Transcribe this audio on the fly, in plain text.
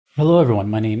Hello everyone,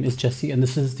 my name is Jesse and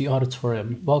this is the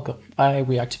Auditorium. Welcome. I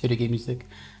react to video game music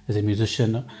as a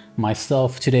musician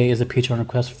myself. Today is a Patreon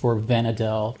request for Van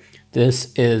Adele.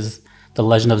 This is The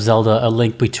Legend of Zelda, A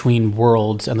Link Between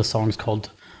Worlds, and the song is called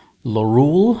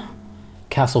Lorule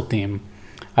Castle Theme.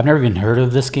 I've never even heard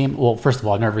of this game. Well, first of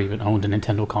all, I've never even owned a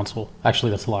Nintendo console.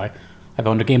 Actually, that's a lie. I've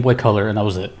owned a Game Boy Color and that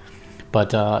was it.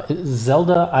 But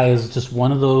Zelda is just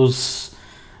one of those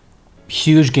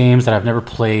huge games that I've never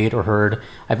played or heard.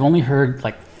 I've only heard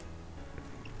like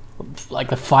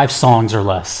the 5 songs or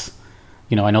less.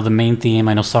 You know, I know the main theme.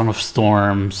 I know Song of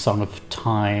Storm, Song of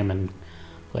Time, and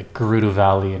like Gerudo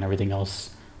Valley and everything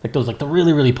else. Like those, like the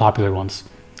really popular ones.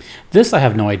 This I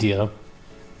have no idea.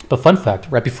 But fun fact: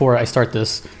 right before I start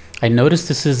this, I noticed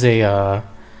this is a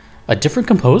different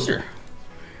composer.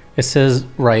 It says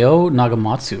Ryo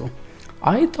Nagamatsu.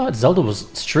 I thought Zelda was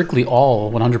strictly all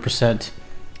 100%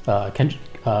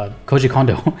 Koji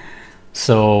Kondo.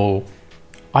 So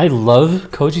I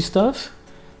love Koji stuff.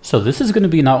 So this is going to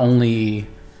be not only,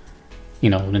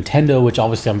 you know, Nintendo, which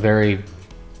obviously I'm very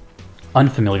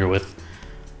unfamiliar with,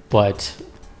 but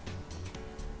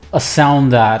a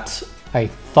sound that I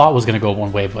thought was going to go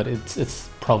one way, but it's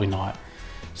probably not.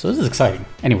 So this is exciting.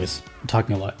 Anyways, I'm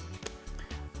talking a lot.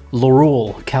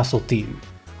 Lorule Castle Theme.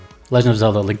 Legend of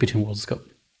Zelda: Link Between Worlds. Let's go.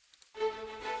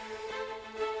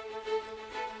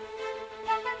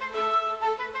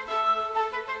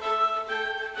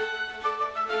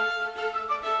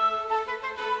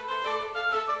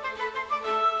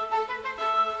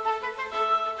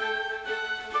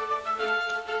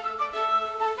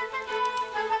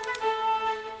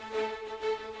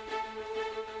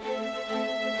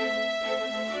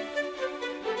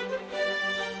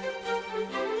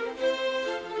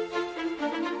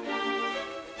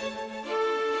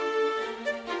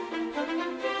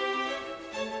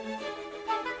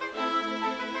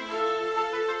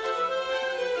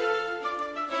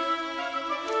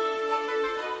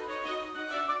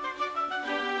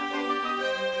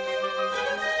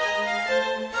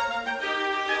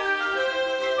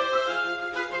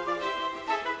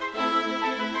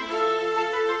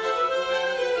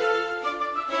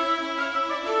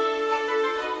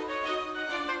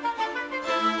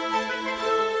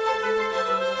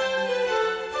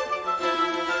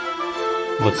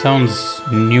 Well, it sounds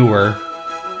newer,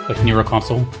 like newer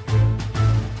console.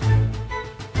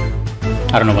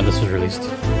 I don't know when this was released.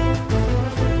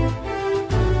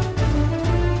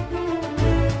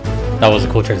 That was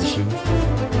a cool transition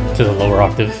to the lower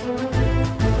octave.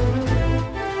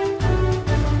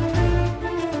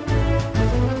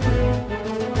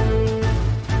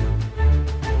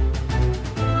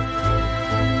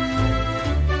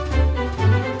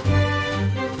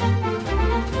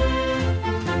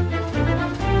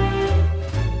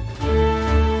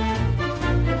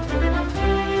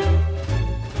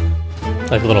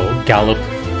 Like a little gallop.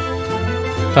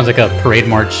 Sounds like a parade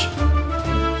march.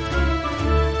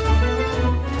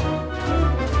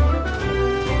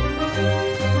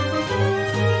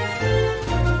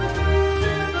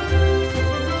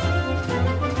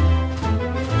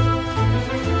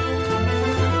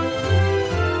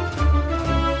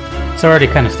 It's already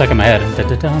kind of stuck in my head.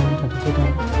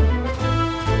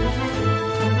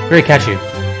 Very catchy.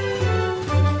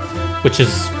 Which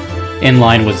is in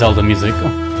line with Zelda music.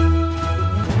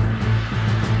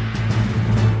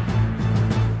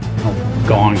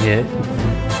 Gong hit.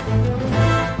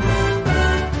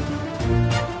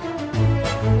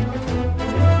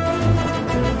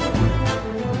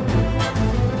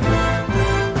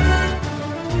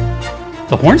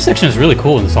 The horn section is really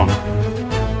cool in the song.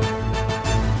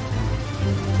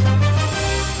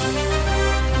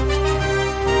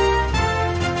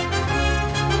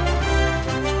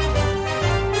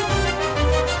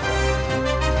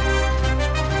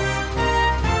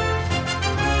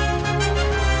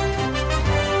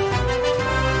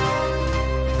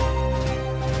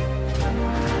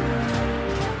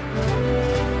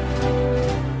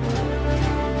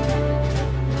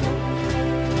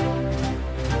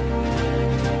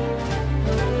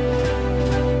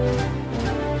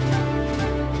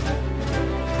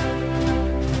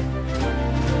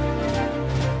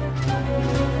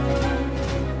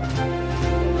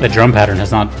 The drum pattern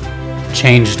has not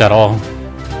changed at all.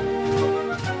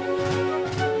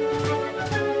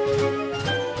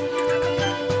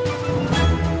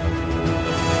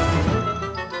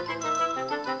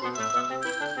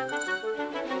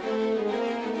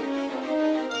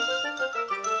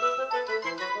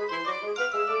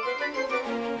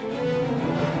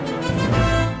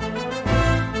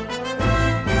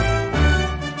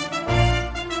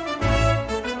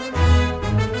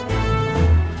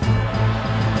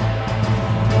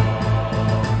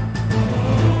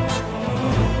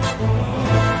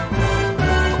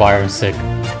 choir is sick.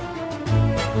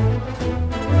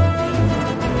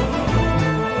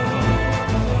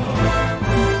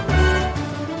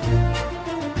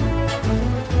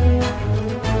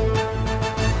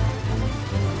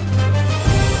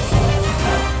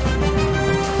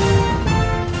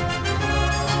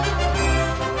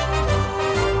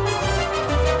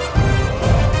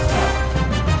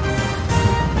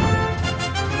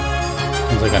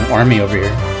 There's like an army over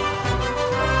here.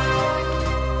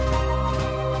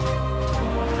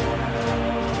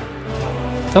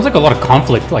 Sounds like a lot of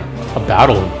conflict, like a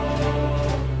battle.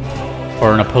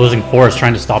 Or an opposing force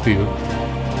trying to stop you.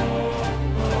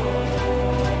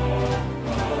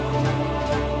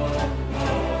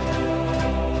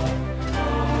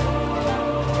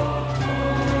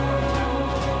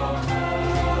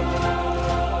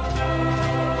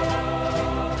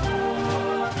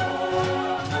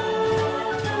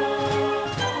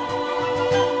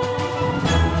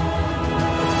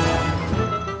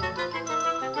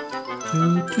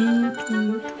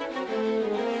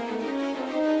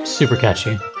 Super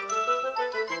catchy.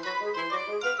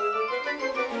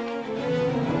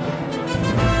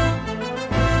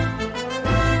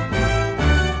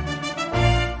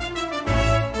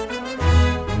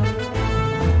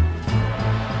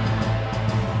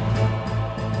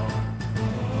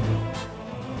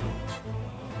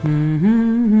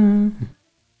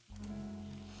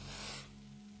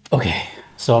 Okay,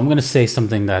 so I'm gonna say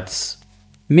something that's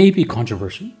maybe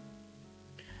controversial.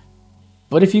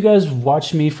 But if you guys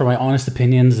watch me for my honest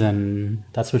opinions, then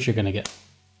that's what you're gonna get.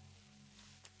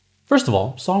 First of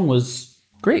all, song was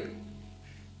great.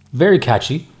 Very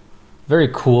catchy. Very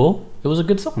cool. It was a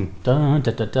good song. Da,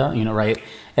 da, da, da, you know, right?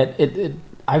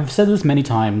 I've said this many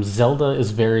times.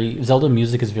 Zelda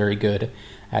music is very good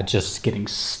at just getting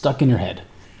stuck in your head.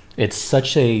 It's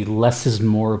such a less is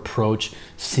more approach.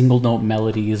 Single note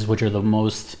melodies, which are the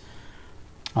most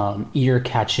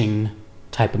ear-catching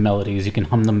type of melodies. You can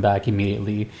hum them back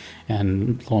immediately,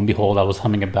 and lo and behold, I was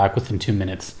humming it back within 2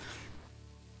 minutes.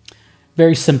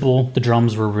 Very simple. The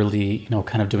drums were really, you know,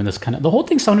 kind of doing this kind of... The whole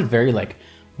thing sounded very like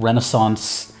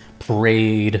Renaissance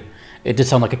parade. It did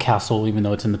sound like a castle, even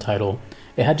though it's in the title.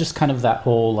 It had just kind of that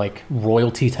whole like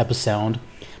royalty type of sound.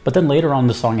 But then later on in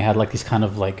the song, it had like these kind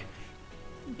of like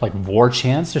war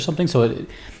chants or something. So it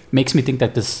makes me think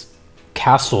that this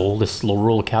castle, this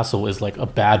Lorule castle, is like a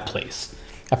bad place.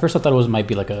 At first I thought it might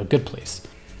be like a good place,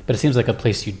 but it seems like a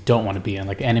place you don't want to be in,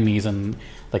 like enemies and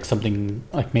like something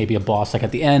like maybe a boss like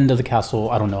at the end of the castle.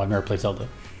 I don't know, I've never played Zelda,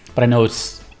 but I know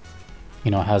it's,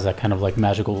 you know, it has that kind of like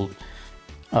magical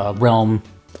realm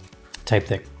type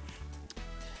thing.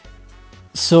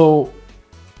 So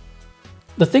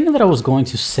the thing that I was going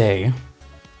to say,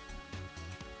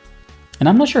 and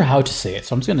I'm not sure how to say it,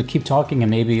 so I'm just going to keep talking and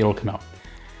maybe it'll come out,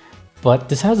 but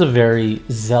this has a very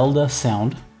Zelda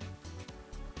sound,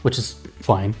 which is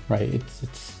fine, right?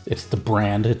 It's the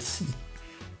brand.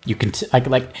 You can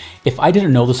like if I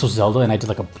didn't know this was Zelda and I did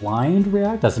like a blind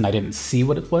react, as in I didn't see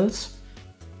what it was,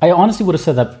 I honestly would have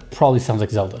said that probably sounds like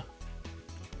Zelda.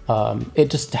 It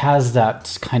just has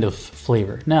that kind of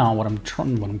flavor. Now, what I'm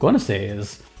going to say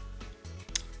is,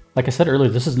 like I said earlier,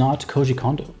 this is not Koji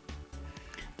Kondo.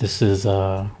 This is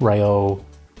Ryo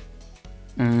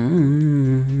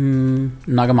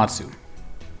Nagamatsu,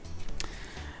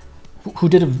 who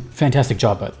did a fantastic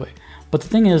job, by the way. But the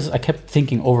thing is, I kept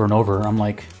thinking over and over, I'm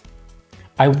like,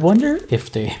 I wonder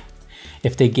if they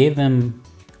gave them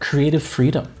creative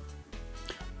freedom,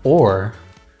 or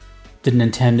did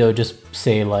Nintendo just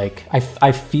say like, I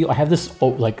have this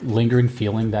like lingering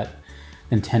feeling that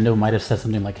Nintendo might have said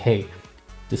something like, hey,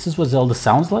 this is what Zelda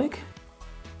sounds like,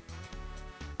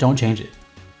 don't change it,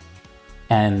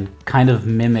 and kind of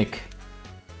mimic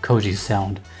Koji's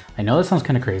sound. I know that sounds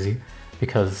kind of crazy,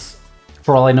 because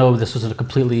for all I know, this was a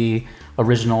completely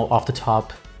original,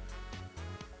 off-the-top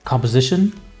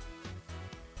composition.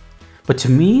 But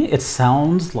to me, it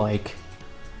sounds like...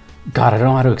 God, I don't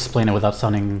know how to explain it without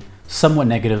sounding somewhat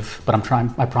negative, but I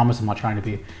promise I'm not trying to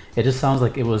be. It just sounds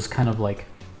like it was kind of like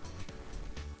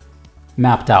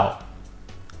mapped out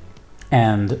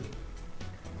and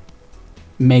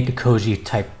make a Koji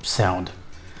type sound.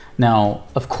 Now,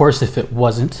 of course, if it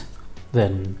wasn't,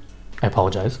 then I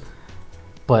apologize.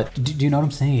 But do you know what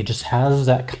I'm saying? It just has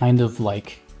that kind of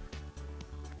like...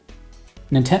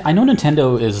 I know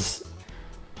Nintendo is...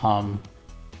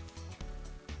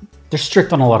 they're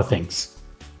strict on a lot of things.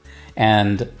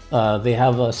 And they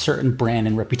have a certain brand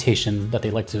and reputation that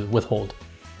they like to withhold.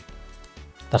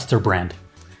 That's their brand.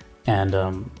 And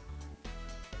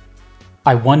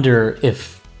I wonder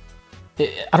if...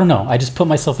 I don't know. I just put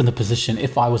myself in the position,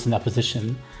 if I was in that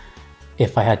position,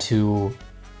 if I had to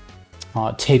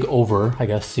take over, I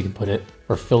guess you could put it,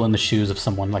 or fill in the shoes of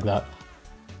someone like that.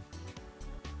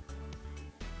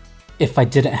 If I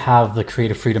didn't have the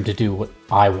creative freedom to do what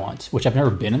I want, which I've never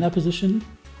been in that position,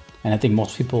 and I think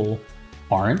most people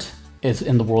aren't, is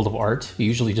in the world of art. You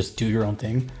usually just do your own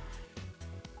thing.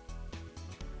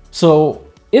 So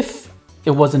if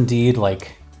it was indeed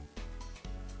like,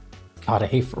 God, I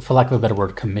hate, for lack of a better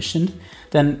word, commissioned,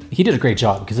 then he did a great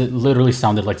job because it literally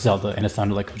sounded like Zelda and it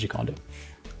sounded like Koji Kondo.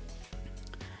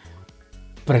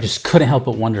 But I just couldn't help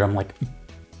but wonder, I'm like,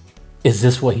 is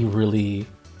this what he really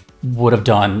would have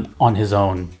done on his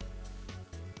own?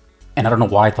 And I don't know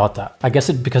why I thought that. I guess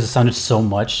because it sounded so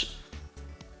much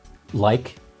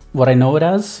like what I know it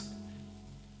as,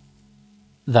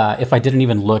 that if I didn't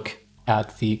even look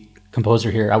at the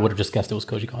composer here, I would have just guessed it was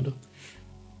Koji Kondo.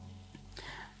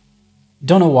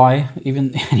 Don't know why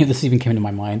even any of this even came into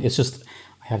my mind. It's just,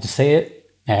 I have to say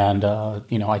it, and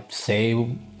you know, I say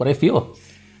what I feel.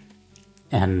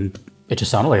 And it just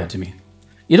sounded like that to me.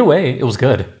 Either way, it was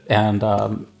good. And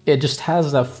it just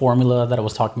has that formula that I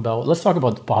was talking about. Let's talk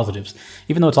about the positives.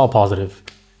 Even though it's all positive,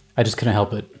 I just couldn't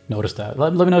help but notice that.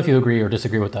 Let me know if you agree or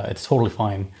disagree with that. It's totally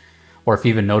fine. Or if you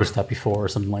even noticed that before or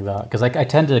something like that. Because I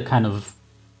tend to kind of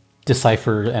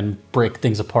decipher and break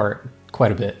things apart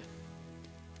quite a bit.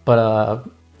 But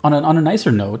on a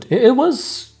nicer note, it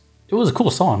was a cool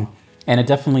song. And it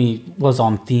definitely was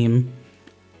on theme.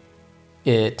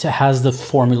 It has the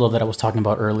formula that I was talking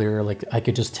about earlier. Like, I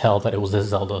could just tell that it was a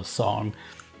Zelda song.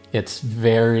 It's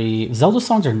very... Zelda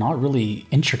songs are not really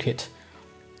intricate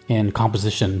in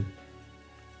composition.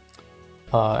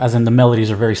 As in, the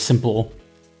melodies are very simple.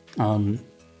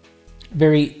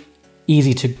 Very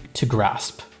easy to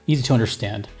grasp. Easy to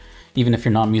understand. Even if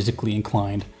you're not musically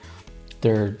inclined.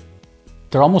 They're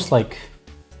almost like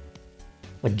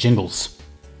jingles.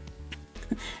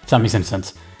 If that makes any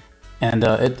sense. And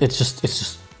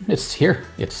it's here.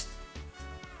 It's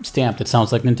stamped. It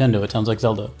sounds like Nintendo. It sounds like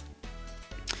Zelda.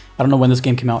 I don't know when this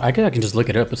game came out. I can just look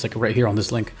it up. It's like right here on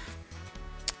this link.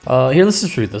 Here, let's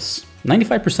just read this.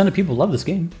 95% of people love this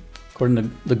game, according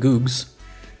to the Googs.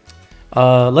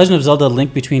 Legend of Zelda: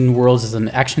 Link Between Worlds is an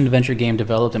action-adventure game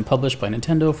developed and published by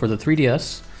Nintendo for the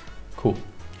 3DS. Cool.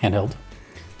 Handheld.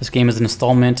 This game is an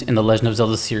installment in the Legend of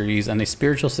Zelda series and a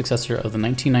spiritual successor of the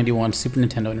 1991 Super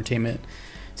Nintendo Entertainment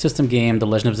System game, The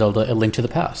Legend of Zelda: A Link to the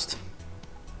Past.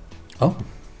 Oh.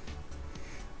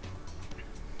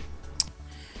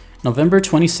 November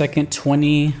 22nd,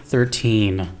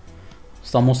 2013.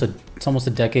 It's almost a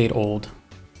decade old.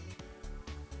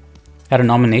 Had a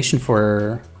nomination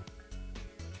for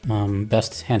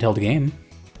Best Handheld Game.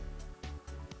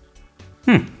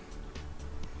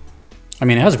 I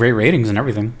mean, it has great ratings and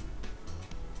everything.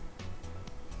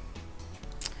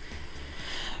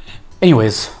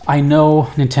 Anyways, I know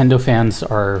Nintendo fans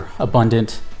are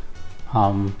abundant.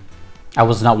 I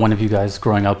was not one of you guys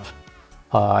growing up.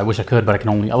 I wish I could, but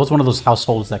I was one of those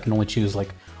households that can only choose like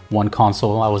one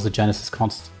console. I was the Genesis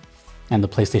console and the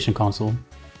PlayStation console.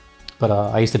 But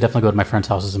I used to definitely go to my friends'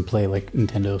 houses and play like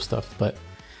Nintendo stuff. But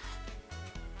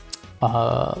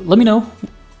let me know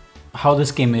how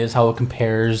this game is, how it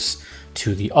compares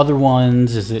to the other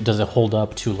ones. Does it hold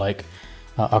up to like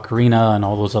Ocarina and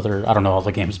all those other, I don't know all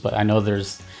the games, but I know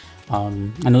there's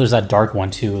that dark one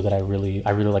too that I really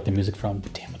like the music from.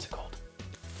 But damn, what's it called?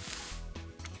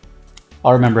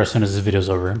 I'll remember as soon as this video's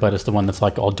over, but it's the one that's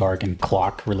like all dark and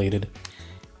clock related.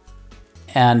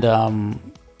 And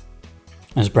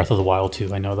there's Breath of the Wild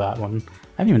too. I know that one.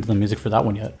 I haven't even done the music for that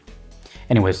one yet.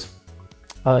 Anyways,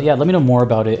 yeah, let me know more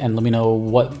about it and let me know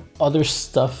what other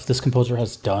stuff this composer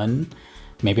has done.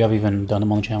 Maybe I've even done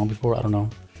them on the channel before. I don't know.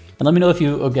 And let me know if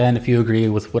you agree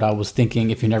with what I was thinking,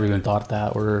 if you never even thought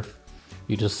that, or if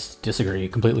you just disagree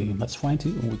completely. That's fine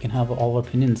too. We can have all our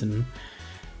opinions and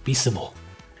be civil.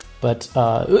 But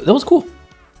that was cool.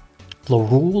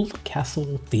 Lorule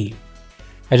Castle theme.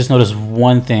 I just noticed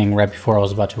one thing right before I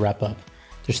was about to wrap up.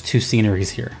 There's two sceneries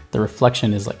here. The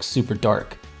reflection is like super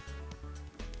dark.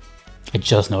 I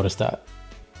just noticed that.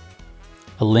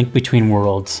 A Link Between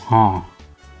Worlds, huh?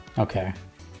 Okay.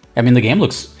 I mean, the game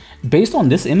looks, based on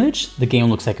this image, the game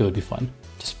looks like it would be fun.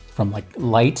 Just from like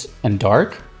light and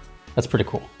dark, that's pretty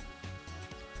cool.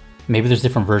 Maybe there's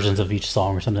different versions of each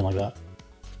song or something like that.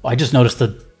 I just noticed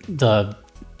the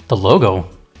logo,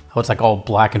 how it's like all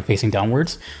black and facing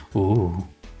downwards. Ooh.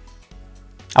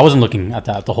 I wasn't looking at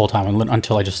that the whole time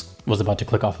until I just was about to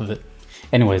click off of it.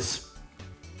 Anyways,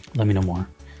 let me know more.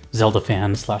 Zelda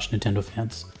fans / Nintendo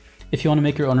fans. If you want to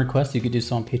make your own request, you could do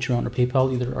so on Patreon or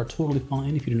PayPal. Either are totally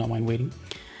fine if you do not mind waiting.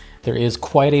 There is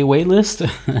quite a wait list.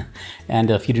 And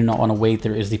if you do not want to wait,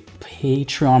 there is the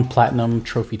Patreon Platinum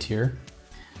Trophy tier.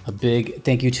 A big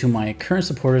thank you to my current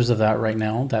supporters of that right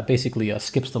now. That basically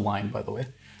skips the line, by the way.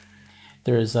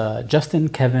 There's Justin,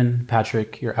 Kevin,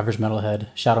 Patrick, your average metalhead,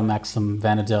 Shadow Maxim,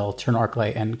 Vanadel, Turn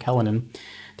Arclight, and Kalinin.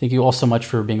 Thank you all so much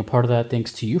for being a part of that.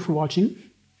 Thanks to you for watching.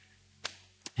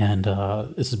 And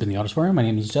this has been the Auditorium. My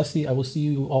name is Jesse. I will see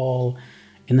you all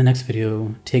in the next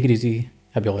video. Take it easy.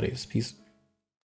 Happy holidays. Peace.